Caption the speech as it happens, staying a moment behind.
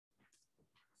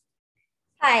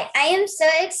Hi, I am so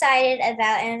excited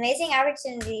about an amazing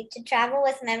opportunity to travel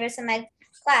with members of my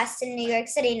class to New York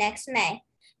City next May.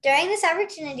 During this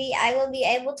opportunity, I will be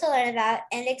able to learn about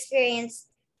and experience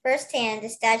firsthand the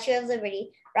Statue of Liberty,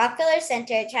 Rockefeller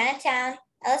Center, Chinatown,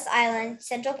 Ellis Island,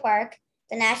 Central Park,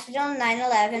 the National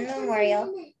 9/11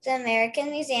 Memorial, the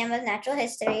American Museum of Natural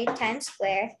History, Times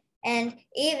Square, and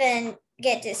even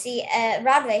get to see a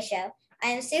Broadway show. I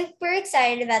am super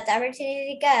excited about the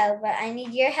opportunity to go, but I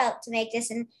need your help to make this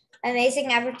an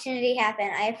amazing opportunity happen.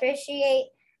 I appreciate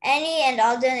any and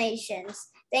all donations.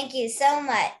 Thank you so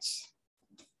much.